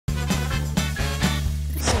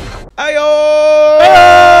Ayo!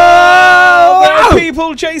 Ayo! There are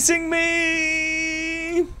people chasing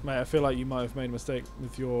me! Mate, I feel like you might have made a mistake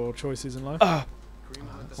with your choices in life. Oh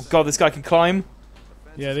god, this guy can climb.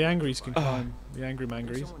 Yeah, the angries can climb. The angry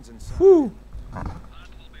mangries. Woo!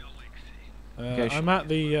 I'm at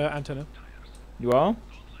the antenna. You are?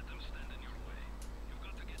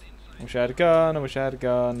 I wish I had a gun, I wish I had a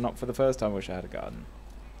gun. Not for the first time, I wish I had a gun.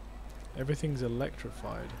 Everything's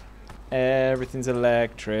electrified. Everything's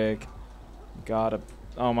electric. Gotta...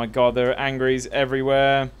 Oh my god, there are angries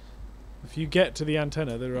everywhere. If you get to the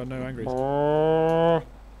antenna, there are no angries. Oh.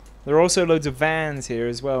 There are also loads of vans here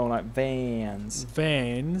as well, like vans.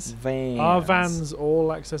 Vans? Vans. Are vans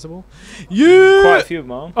all accessible? Yeah! Quite a few of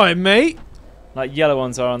them are. Alright, mate. Like yellow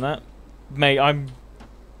ones are on that. Mate, I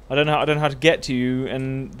don't know how to get to you,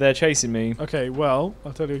 and they're chasing me. Okay, well,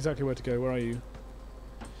 I'll tell you exactly where to go. Where are you?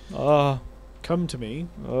 Oh. Come to me.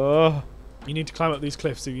 Oh. You need to climb up these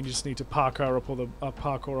cliffs, so you just need to parkour up all the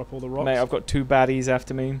rocks. Mate, I've got 2 baddies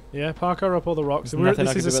after me. Yeah, parkour up all the rocks.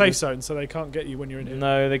 This is a safe zone, so they can't get you when you're in here.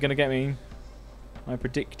 No, they're gonna get me. I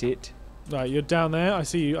predict it. Right, you're down there. I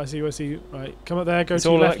see you. I see you. I see you. Right, come up there. Go It's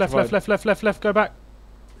to all left. Go back.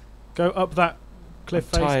 Go up that cliff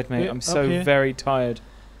face. I'm tired, mate. I'm so very tired.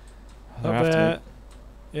 Up there.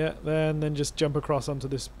 Yeah, there, and then just jump across onto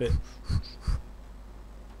this bit.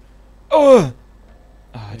 Oh!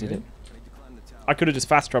 Oh, I did it. I could have just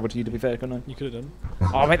fast traveled to you, to be fair, couldn't I? You could have done.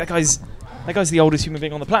 Oh, mate, that guy's the oldest human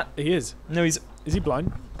being on the planet. He is. No, he's... Is he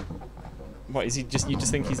blind? What, is he just... You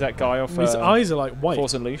just think he's that guy off... His eyes are like white.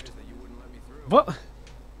 Force Unleashed. What?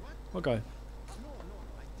 What guy?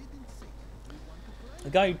 The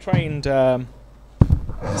guy who trained Starkiller.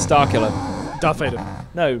 Darth Vader.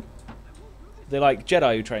 No. They're like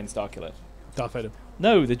Jedi who trained Starkiller. Darth Vader.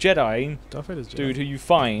 No, the Jedi Darth Vader's Jedi. dude who you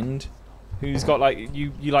find, who's got like...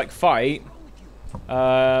 You like fight...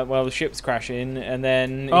 well, the ship's crashing, and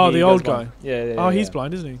then... Oh, the old guy. Yeah, oh, he's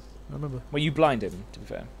blind, isn't he? I remember. Well, you blind him, to be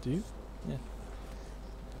fair. Do you? Yeah.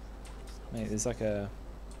 Mate, there's like a...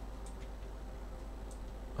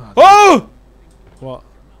 Oh! What?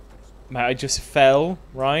 Mate, I just fell,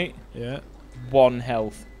 right? Yeah. 1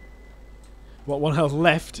 health. What, 1 health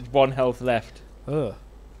left? 1 health left. Ugh.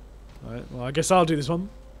 Right, well, I guess I'll do this one.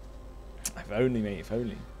 If only, mate, if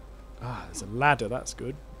only. Ah, there's a ladder, that's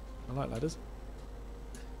good. I like ladders.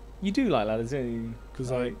 You do like ladders, don't you?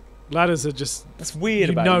 Because, like, ladders are just... That's weird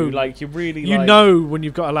you about know, you. Like, you're really, you like... know when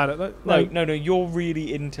you've got a ladder. Like, No, you're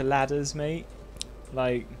really into ladders, mate.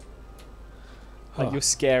 Like you're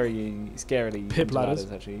scarily Pip into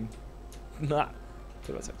ladders, actually. Nah.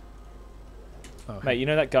 Oh, mate, you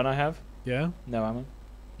know that gun I have? yeah? No ammo.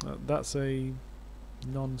 That's a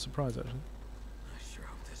non-surprise, actually. I sure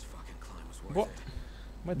hope this fucking climb was worth What? it.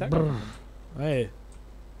 Where'd that go? Hey.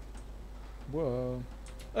 Whoa.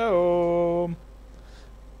 Oh.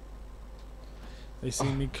 They see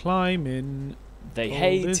me climbing. They all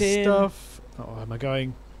hate this him. stuff. Oh, where am I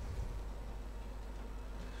going?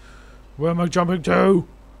 Where am I jumping to?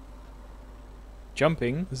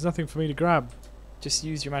 Jumping? There's nothing for me to grab. Just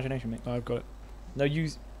use your imagination, mate. Oh, I've got it. No,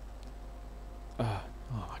 use... Oh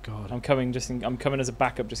my god. I'm coming I'm coming as a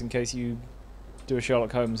backup just in case you do a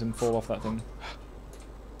Sherlock Holmes and fall off that thing.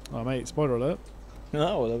 Oh, mate, spoiler alert.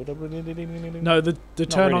 No, No, the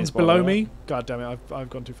turn-on's really a spoiler below alert. me. God damn it, I've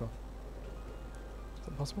gone too far. Is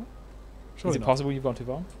that possible? Surely Is it not. possible you've gone too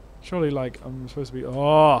far? Surely, like, I'm supposed to be...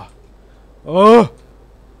 Oh! Oh!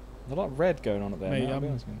 There's a lot of red going on up there. Mate, I'll be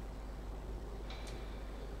honest with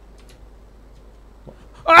you.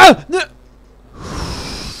 Ah! No!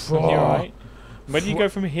 From here, right? Where do you go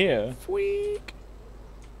from here? Freak!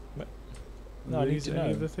 No, I need to know.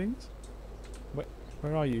 Any of the things?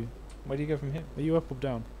 Where are you? Where do you go from here? Are you up or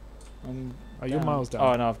down? I'm Oh, you're down. miles down.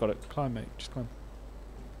 Oh, no, I've got it. Climb, mate. Just climb.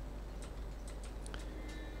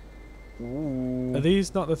 Ooh. Are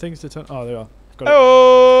these not the things to turn? Oh, they are. Got it.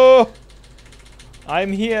 Oh!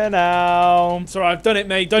 I'm here now. It's alright, I've done it,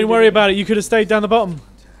 mate. Don't worry about it. You could have stayed down the bottom. Let's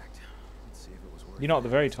see if it was worth You're not at the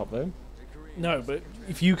very top, though. No, but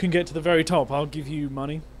if you can get to the very top, I'll give you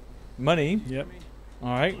money. Money? Yep.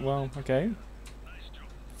 Alright, well, okay.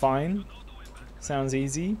 Fine. Sounds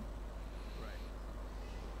easy.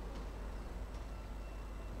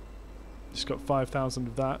 Just got 5,000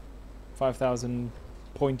 of that. 5,000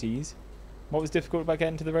 pointies. What was difficult about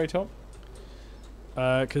getting to the very top?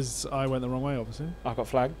 Because I went the wrong way, obviously. I've got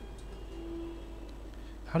flag.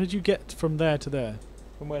 How did you get from there to there?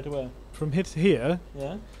 From where to where? From here to here?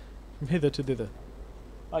 Yeah? From hither to thither?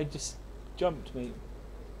 I just jumped, mate.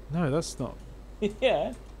 No, that's not.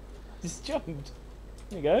 Yeah. Just jumped.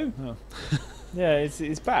 There you go. Oh. Yeah, it's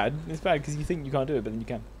bad. It's bad because you think you can't do it, but then you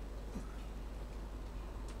can.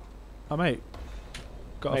 Oh, mate.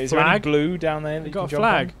 Got Mate, a is there any flag. blue down there that you Got can a jump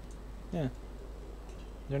flag. on? Yeah. Is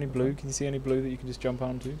there any blue? Can you see any blue that you can just jump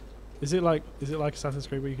onto? Is it like Assassin's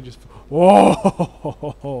Creed where you can just?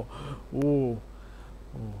 Whoa! Ooh.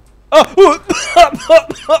 Oh!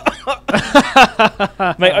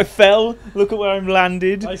 Mate, I fell. Look at where I'm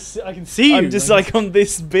landed. I can see you. I'm just like on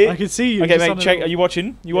this bit. I can see you. Okay, just mate, on a check. little- Are you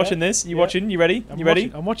watching? You watching this? You watching? You ready? You ready? I'm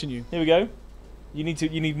watching, I'm watching you. Here we go. You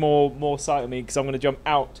need more sight of me because I'm going to jump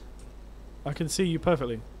out. I can see you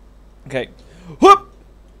perfectly. Okay. Whoop!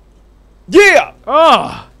 Yeah!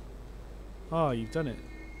 Ah! Oh, you've done it.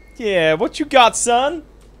 Yeah, what you got, son?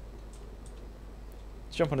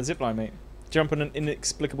 Jump on a zipline, mate. Jump on an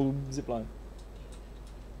inexplicable zipline.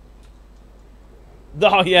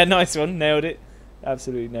 Oh, yeah, nice one. Nailed it.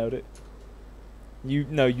 Absolutely nailed it. You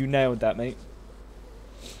nailed that, mate.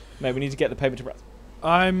 Mate, we need to get the paper to...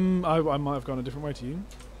 I might have gone a different way to you.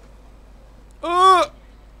 Oh,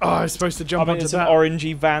 I was supposed to jump I bet onto there's some that.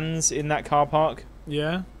 orangey vans in that car park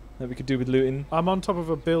Yeah. that we could do with looting. I'm on top of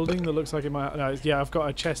a building that looks like it might... No, yeah, I've got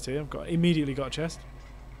a chest here. Immediately got a chest.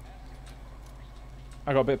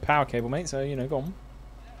 I got a bit of power cable, mate, so, go on.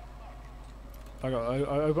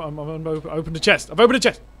 I've opened a chest. I've opened a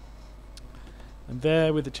chest. And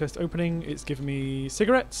there, with the chest opening, it's given me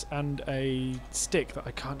cigarettes and a stick that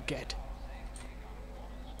I can't get.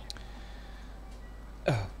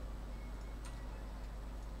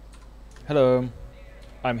 Hello.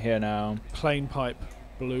 I'm here now. Plain pipe,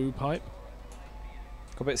 blue pipe.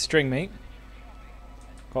 Got a bit of string, mate.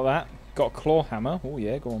 Got that. Got a claw hammer. Oh,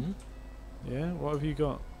 yeah, go on. Yeah, what have you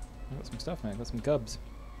got? I got some stuff, mate. Got some gubs.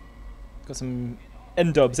 Got some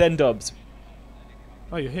N-dubs.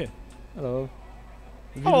 Oh, you're here. Hello.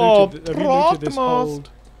 Have you looted this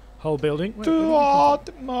whole building?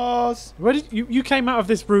 Where did you came out of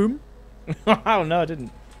this room? Oh, no, I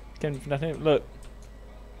didn't. Came from nothing. Look.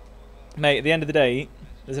 Mate, at the end of the day,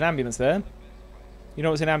 there's an ambulance there. You know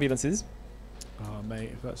what's in ambulances? Oh, mate,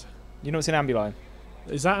 if that's... You know what's in ambuli?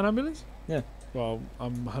 Is that an ambulance? Yeah. Well,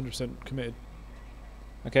 I'm 100% committed.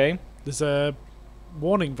 Okay. There's a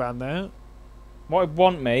warning van there. What I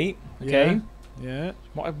want, mate, okay? Yeah.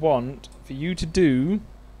 What I want for you to do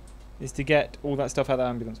is to get all that stuff out of the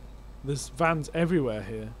ambulance. There's vans everywhere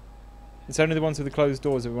here. It's only the ones with the closed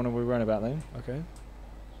doors that we want to worry about, though. Okay.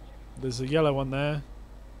 There's a yellow one there.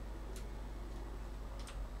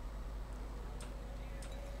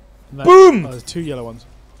 Boom! Oh, there's two yellow ones.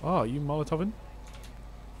 Oh, you Molotoving?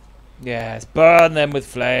 Yes, burn them with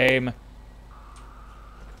flame.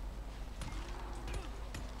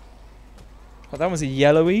 Oh, that was a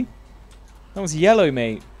yellowy. That was yellow,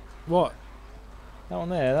 mate. What? That one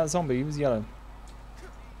there, that zombie, he was yellow.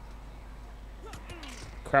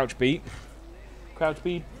 Crouch beat. Crouch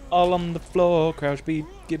beat. All on the floor. Crouch beat.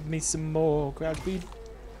 Give me some more. Crouch beat.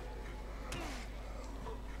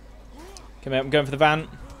 Come here, I'm going for the van.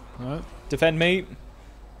 Alright. Defend me.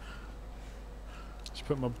 Just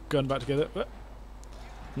put my gun back together.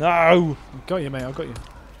 No! I've got you, mate. I've got you.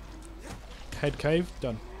 Head cave.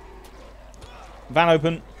 Done. Van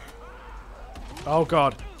open. Oh,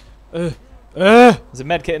 God. There's a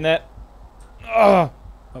med kit in there. Oh,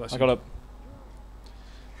 Oh, that's I got up.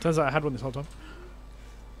 Turns out I had one this whole time.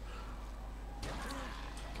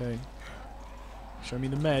 Okay. Show me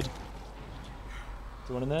the med. Is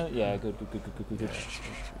there one in there? Yeah, good. Yeah,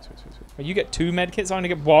 sweet. Oh, you get 2 med kits, I only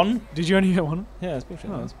get 1? Did you only get one? Yeah, that's bullshit.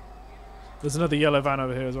 Oh. That is. There's another yellow van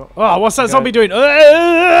over here as well. Oh, what's that Okay. zombie doing?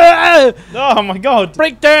 Oh my god!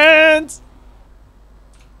 Breakdance!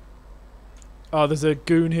 Oh, there's a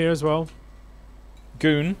goon here as well.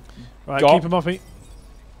 Goon. Right, Got. keep him off me.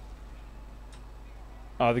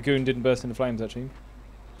 Oh, the goon didn't burst into flames, actually.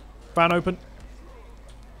 Van open.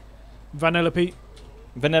 Vanellope.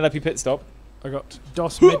 Vanellope pit stop. I got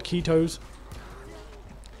DOS mid ketos.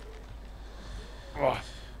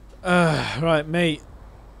 Right, mate.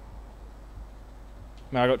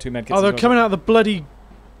 No, I got 2 med kits. Oh, they're as well. coming out of the bloody...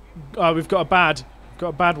 Oh, we've got a bad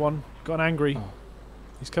one. Got an angry. Oh.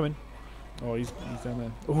 He's coming. Oh, he's down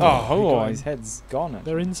there. Ooh, we Oh, got him. his head's gone. Actually.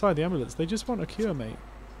 They're inside the ambulance. They just want a cure, mate.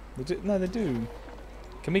 No, they do.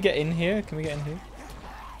 Can we get in here? Can we get in here?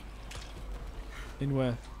 In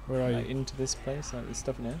where? Where are Like, you? into this place? Like, there's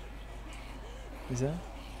stuff in here? Is there?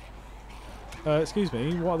 Excuse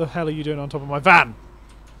me. What the hell are you doing on top of my van?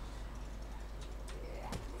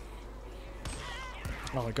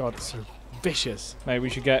 Oh my god, it's so vicious. Mate, we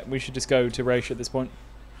should just go to Raish at this point.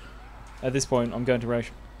 At this point, I'm going to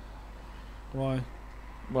Raish. Why?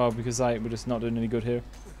 Well, because we're just not doing any good here.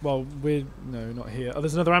 Well, no, not here. Oh,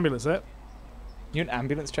 there's another ambulance there. You an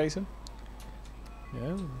ambulance chaser?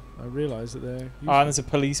 Yeah, I realise that they're... Oh, and there's a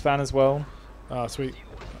police van as well. Ah, sweet.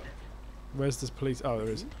 Where's this police? Oh, there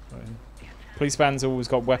is. Right Police van's always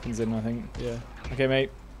got weapons in, I think. here. Yeah. Okay,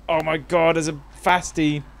 mate. Oh my god, there's a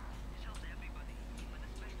fasty.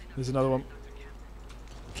 There's another one.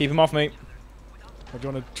 Keep him off, mate. Or do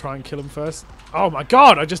you want to try and kill him first? Oh my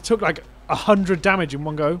god! I just took like 100 damage in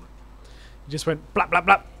one go. He just went blap blap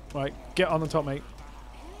blap. Right, get on the top, mate.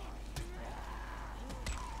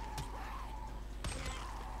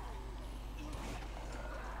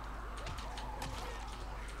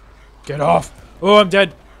 Get off! Oh, I'm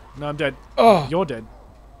dead. No, I'm dead. Oh, You're dead.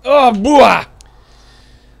 oh, booah!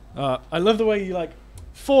 I love the way you like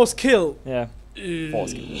force kill. Yeah.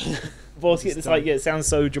 Force kill. Force kill. It's like, yeah, it sounds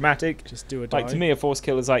so dramatic. Just do a die. Like, to me, a force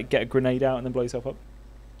kill is like get a grenade out and then blow yourself up.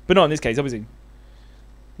 But not in this case, obviously.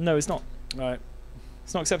 No, it's not. Right.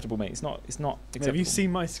 It's not acceptable, mate. It's not acceptable. Have you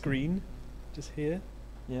seen my screen? Just here.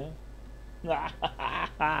 Yeah.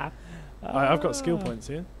 I've got skill points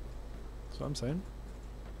here. That's what I'm saying.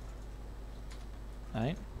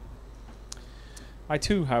 Alright. I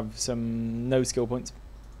too have some no skill points.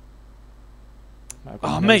 I've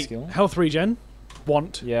got Oh, no mate. skill. Health regen.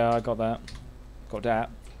 Want. Yeah, I got that. Got that.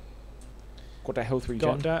 Got that health regen.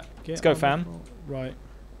 Got that. Let's go, on the fam. floor. Right.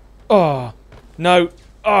 Oh, no.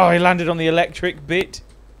 Oh, he landed on the electric bit.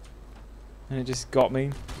 And it just got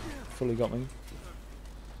me. Fully got me.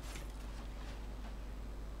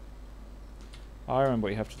 I remember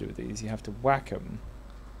what you have to do with these. You have to whack them.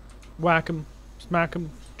 Whack 'em. Smack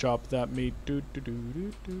 'em. Chop that meat. Do, do, do,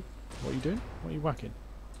 do, do. What are you doing? What are you whacking?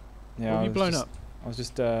 Yeah, What have I you was blown just- up? I was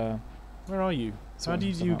just, Where are you? How sorting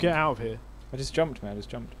did stuff you out. get out of here? I just jumped, man. I just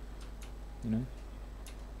jumped. You know?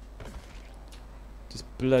 Just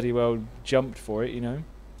bloody well jumped for it, you know?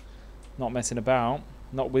 Not messing about.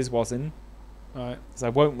 Not whiz-wazzing. Alright. Because I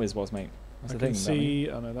won't whiz-wazz, mate. That's I the can thing. Danny. see.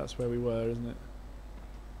 Oh no, that's where we were, isn't it?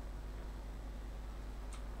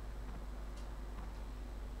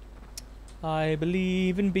 I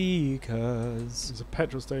believe in because. There's a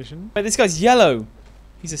petrol station. Wait, this guy's yellow.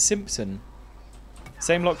 He's a Simpson.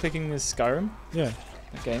 Same lock clicking as Skyrim. Yeah.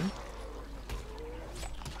 That game.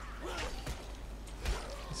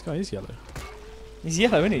 This guy is yellow. He's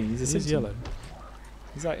yellow, isn't he? He's a He is Simpson. yellow.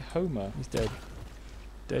 He's like Homer. He's dead.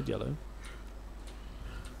 Dead yellow.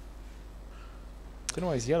 Don't know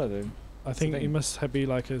why he's yellow though. I think he thing. must be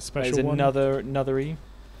like a special There's one. another E.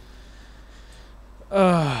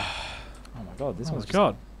 Oh Oh my god, this my one's just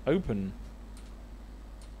god. open.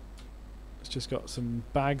 It's just got some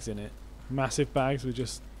bags in it. Massive bags with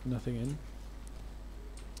just nothing in.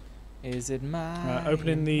 Is it my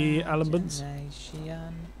opening the Allen blunts.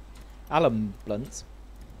 imagination? Allen blunts.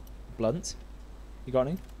 Blunts. You got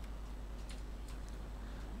any?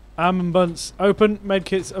 Almond bunts open.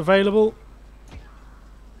 Medkits available.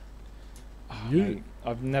 Oh, You- mate,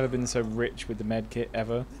 I've never been so rich with the med kit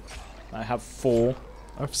ever. I have 4.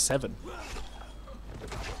 I have 7.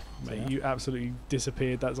 Mate, Yeah. you absolutely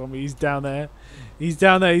disappeared. That zombie. He's down there. He's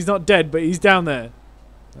down there. He's not dead, but he's down there.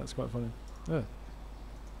 That's quite funny. Oh.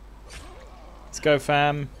 Let's go,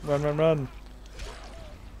 fam. Run, run, run.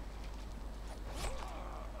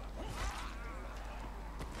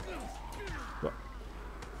 What?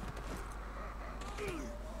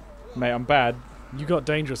 Mate, I'm bad. You got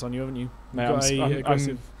dangerous on you, haven't you? Mate, You got I'm, a I'm,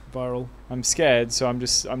 aggressive viral. I'm scared, so I'm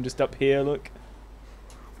just up here. Look.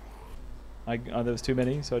 There was too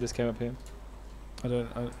many, so I just came up here. I don't.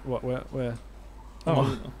 What? Where? I'm Oh,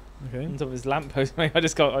 on, okay. on top of this lamppost, mate. I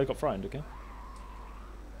got frightened. Okay.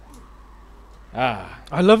 Ah.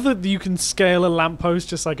 I love that you can scale a lamppost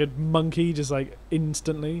just like a monkey, just like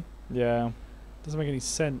instantly. Yeah. Doesn't make any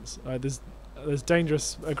sense. There's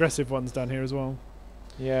dangerous, aggressive ones down here as well.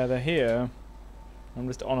 Yeah, they're here. I'm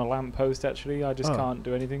just on a lamppost. Actually, I just Oh. can't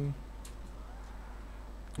do anything.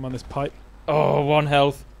 I'm on this pipe. Oh, 1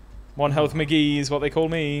 health. 1 health McGee is what they call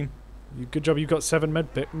me. Good job. You've got 7 med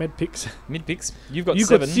picks. Mid picks. You've got You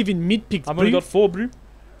 7. got 7 mid picks. I've only got 4, bro.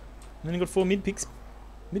 I've only got 4 mid picks.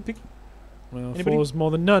 Mid pick. Well, Anybody? 4's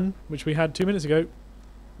more than none, which we had 2 minutes ago.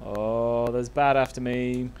 Oh, there's bad after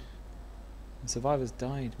me. The survivors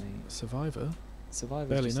died, mate. Survivor. Survivors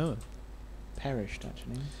Barely just know. perished,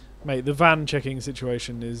 actually. Mate, the van checking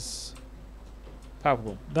situation is.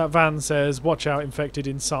 Palpable. That van says, "Watch out, infected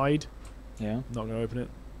inside." Yeah. Not gonna open it.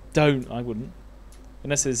 Don't. I wouldn't.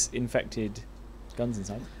 Unless there's infected guns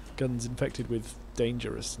inside. Guns infected with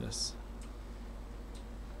dangerousness.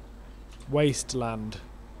 Wasteland.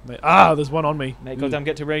 Mate, there's one on me. Mate, Ooh. goddamn,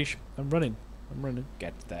 get to rage. I'm running.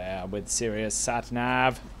 Get there with serious sat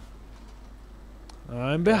nav.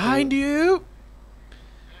 I'm behind you.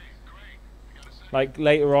 Like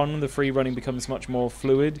later on, the free running becomes much more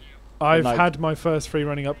fluid. I've like- had my first free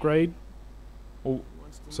running upgrade, Oh,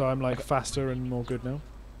 so I'm like faster and more good now.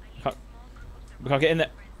 We can't get in there.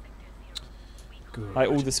 Good. Like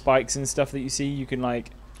all the spikes and stuff that you see, you can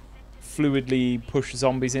like fluidly push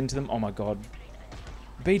zombies into them. Oh my god.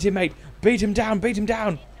 Beat him, mate. Beat him down. Beat him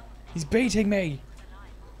down. He's beating me.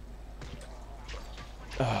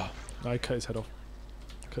 Oh, I cut his head off.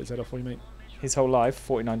 Cut his head off for you, mate. his whole life,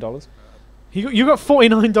 $49. You got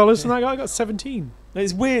 $49 from that guy. I got 17.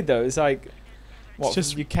 It's weird though. It's like, what? It's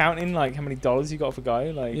just You're counting like how many dollars you got for a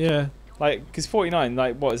guy? Like, yeah. like because 49.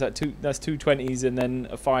 Like, what is that? That's two 20s and then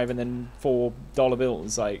a 5 and then $4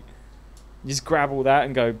 bills. Like, you just grab all that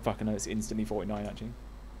and go, fucking no, it's instantly 49 actually.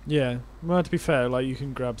 Yeah. Well, to be fair, like you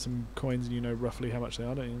can grab some coins and you know roughly how much they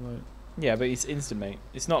are, don't you? Like, Yeah, but it's instant, mate.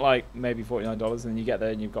 It's not like maybe $49 and then you get there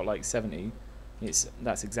and you've got like 70.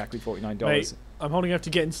 That's exactly $49. mate, I'm holding up to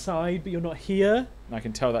get inside, but you're not here. And I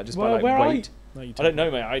can tell that just Well, by like where are weight. No, you I don't know,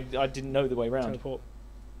 mate. I didn't know the way around. Teleport.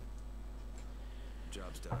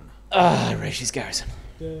 Job's done. Ah, Rashi's Garrison.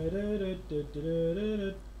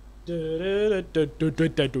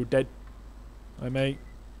 Hi, mate.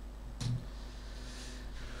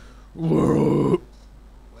 Whoa.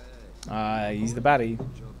 He's the baddie.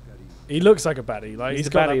 He looks like a baddie. Like He's he's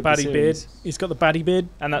the got baddie that of the baddie beard. series. He's got the baddie beard.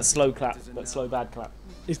 And that slow clap, that slow bad clap.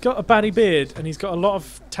 He's got a baddie beard, and he's got a lot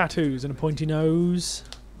of tattoos and a pointy nose.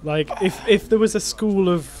 Like if there was a school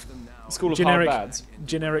of School of generic Hard Bads.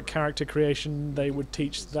 generic character creation, they would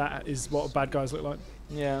teach that is what bad guys look like.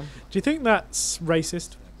 Yeah. Do you think that's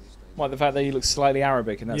racist? Like the fact that he looks slightly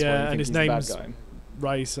Arabic and that's why Yeah, you and think his he's the bad name's- guy.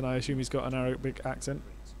 Race, and I assume he's got an Arabic accent.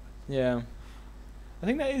 Yeah. I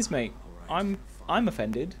think that is, mate. I'm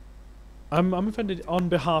offended. I'm offended on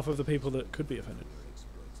behalf of the people that could be offended.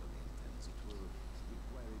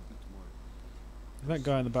 That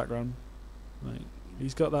guy in the background, like,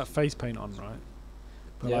 he's got that face paint on, right?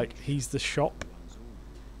 But Yeah. like, he's the shop.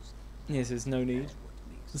 Yes, there's no need.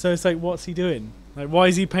 So it's like, what's he doing? Like, why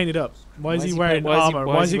is he painted up? Why is he wearing why is he- armor?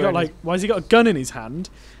 why Why is has he he got wearing like? Why has he got a gun in his hand?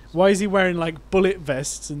 Why is he wearing like bullet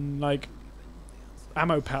vests and like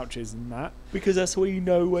ammo pouches and that? Because that's where you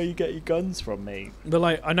know where you get your guns from, mate. But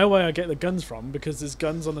like, I know where I get the guns from because there's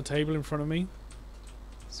guns on the table in front of me.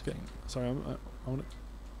 Sorry, I want it.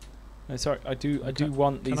 No, sorry, I do Okay.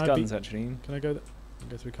 want these Can I guns be- actually. Can I go?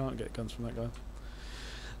 I guess we can't get guns from that guy.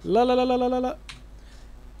 La la la la la la la.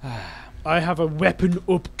 I have a weapon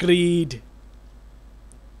upgrade.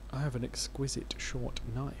 I have an exquisite short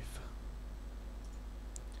knife.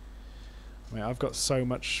 Mate, I've got so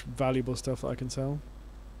much valuable stuff that I can sell.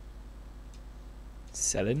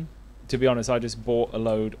 Selling. To be honest, I just bought a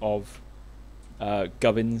load of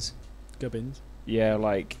gubbins. Gubbins. Yeah,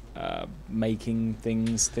 like making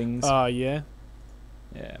things. Yeah. Yeah,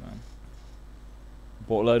 man.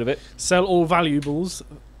 Bought a load of it. Sell all valuables.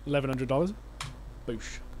 $1,100.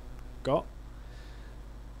 Boosh. Got.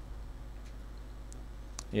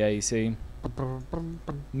 Yeah, you see.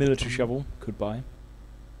 Military shovel, could buy.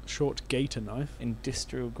 Short gator knife.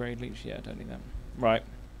 Industrial grade leech, yeah, I don't need that. Right.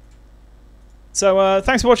 So,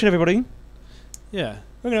 thanks for watching, everybody. Yeah.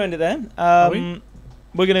 We're going to end it there. we?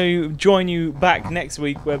 We're going to join you back next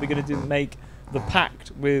week where we're going to make the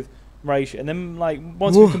pact with Raish. And then, like,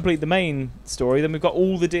 once we complete the main story, then we've got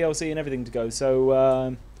all the DLC and everything to go.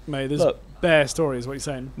 So, Mate, there's look, bare stories, what you're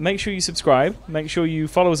saying. make sure you subscribe. Make sure you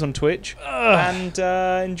follow us on Twitch. And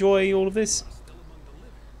enjoy all of this.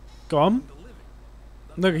 Go on.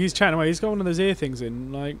 Look, he's chatting away. He's got one of those ear things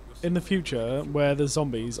in. Like, in the future, where there's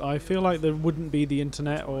zombies, I feel like there wouldn't be the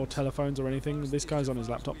internet or telephones or anything. This guy's on his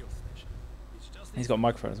laptop. He's got a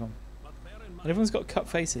microphone as well. And everyone's got cut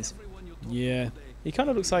faces. Yeah. He kind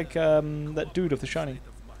of looks like that dude of The Shining.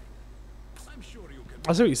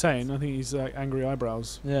 I see what you're saying. I think he's angry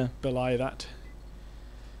eyebrows Yeah. belie that.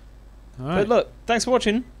 All But right. look, thanks for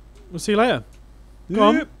watching. We'll see you later. Go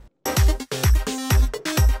on. Yep.